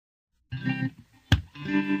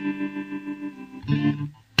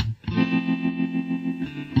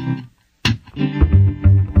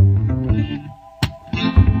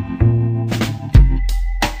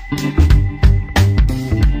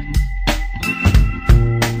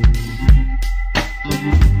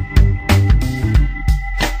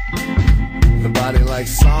Like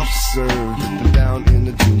soft serve, dripping down in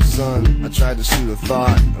the June sun. I tried to shoot a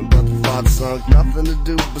thought, but the thought sunk. Nothing to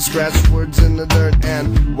do but scratch words in the dirt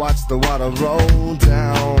and watch the water roll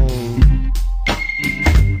down.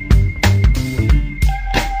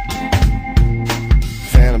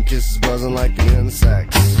 Phantom kisses buzzing like the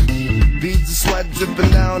insects. Beads of sweat dripping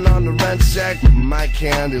down on the rent check. My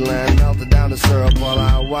Candyland melted down to syrup while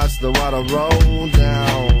I watched the water roll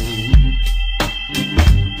down.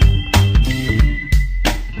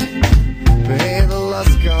 Hey, the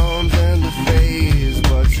lust comes in the phase,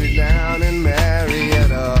 but you're down in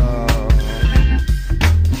Marietta.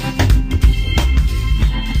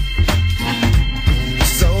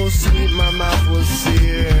 So sweet my mouth was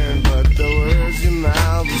seared, but the words you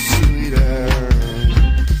mouth were sweeter.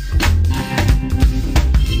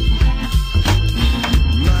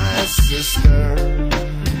 My sister,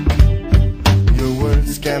 your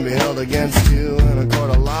words can be held against you in a court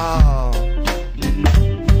of law.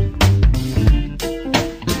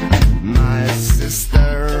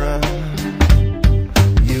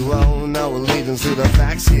 To the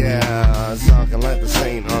facts, yeah, talking like the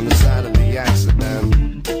saint on the side of the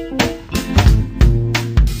accident.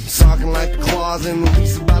 Talking like the clause in the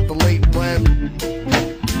lease about the late rent.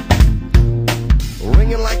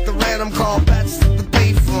 Ringing like the random call bats at the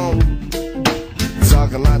payphone.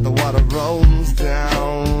 Talking like the water rolls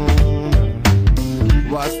down.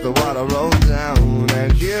 Watch the water roll down.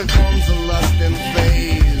 And here comes the lust and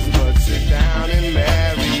phase, but you're down in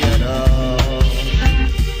Marietta.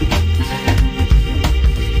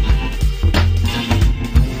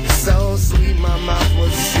 So sweet my mouth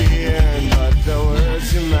was seared, but the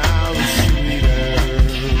words you mouth was sweeter.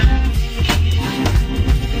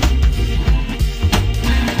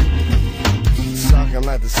 Talking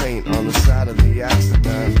like the saint on the side of the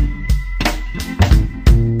accident.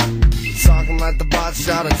 Talking like the bot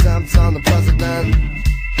shot attempts on the president.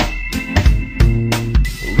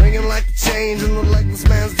 Ringing like the change in the legless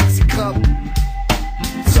man's Dixie cup.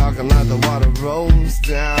 Talking like the water rolls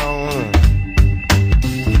down.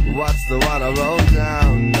 Watch the water roll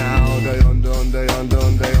down now. Day on dun, day on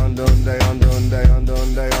dun, day on dun, day on dun, day on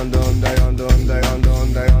dun, day on dun, day on dun, day on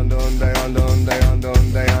dun, day on dun, day on dun, day on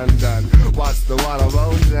dun, day on dun. Watch the water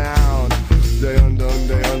roll down. Day on dun,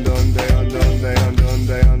 day on dun, day on dun, day on dun,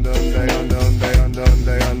 day on dun, day on dun, day on dun,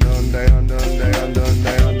 day on dun, day on dun, day on dun,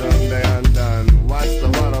 day on dun, day on dun. Watch the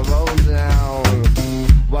water roll down.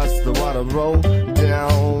 Watch the water roll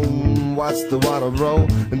down. Watch the water roll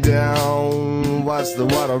down. Watch the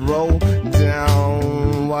water roll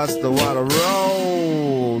down. Watch the water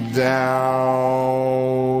roll down.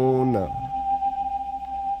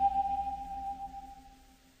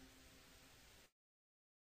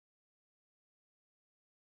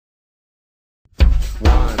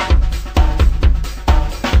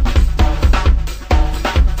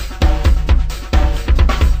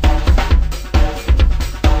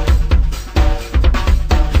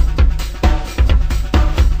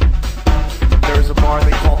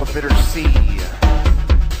 Bitter sea,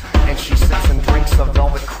 and she sits and drinks a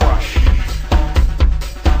velvet crush,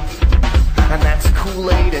 and that's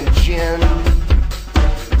Kool-Aid and gin,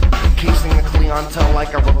 casing the clientele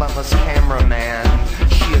like a relentless cameraman.